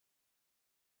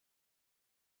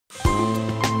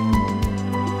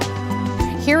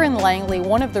Langley,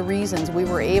 one of the reasons we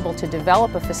were able to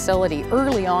develop a facility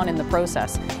early on in the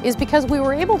process is because we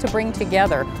were able to bring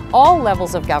together all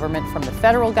levels of government, from the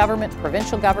federal government,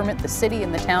 provincial government, the city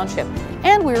and the township,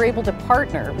 and we were able to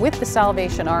partner with the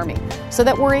Salvation Army so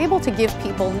that we're able to give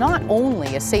people not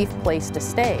only a safe place to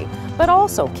stay, but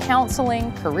also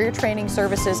counseling, career training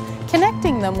services,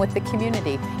 connecting them with the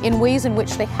community in ways in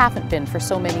which they haven't been for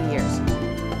so many years.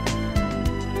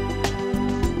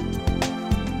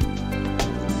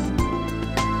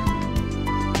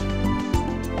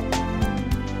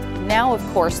 Now, of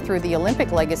course, through the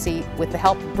Olympic legacy, with the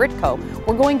help of Britco,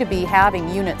 we're going to be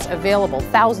having units available,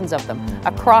 thousands of them,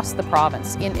 across the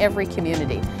province, in every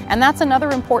community. And that's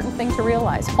another important thing to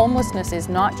realize. Homelessness is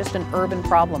not just an urban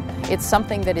problem. It's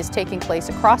something that is taking place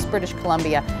across British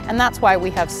Columbia, and that's why we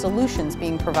have solutions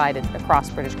being provided across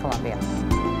British Columbia.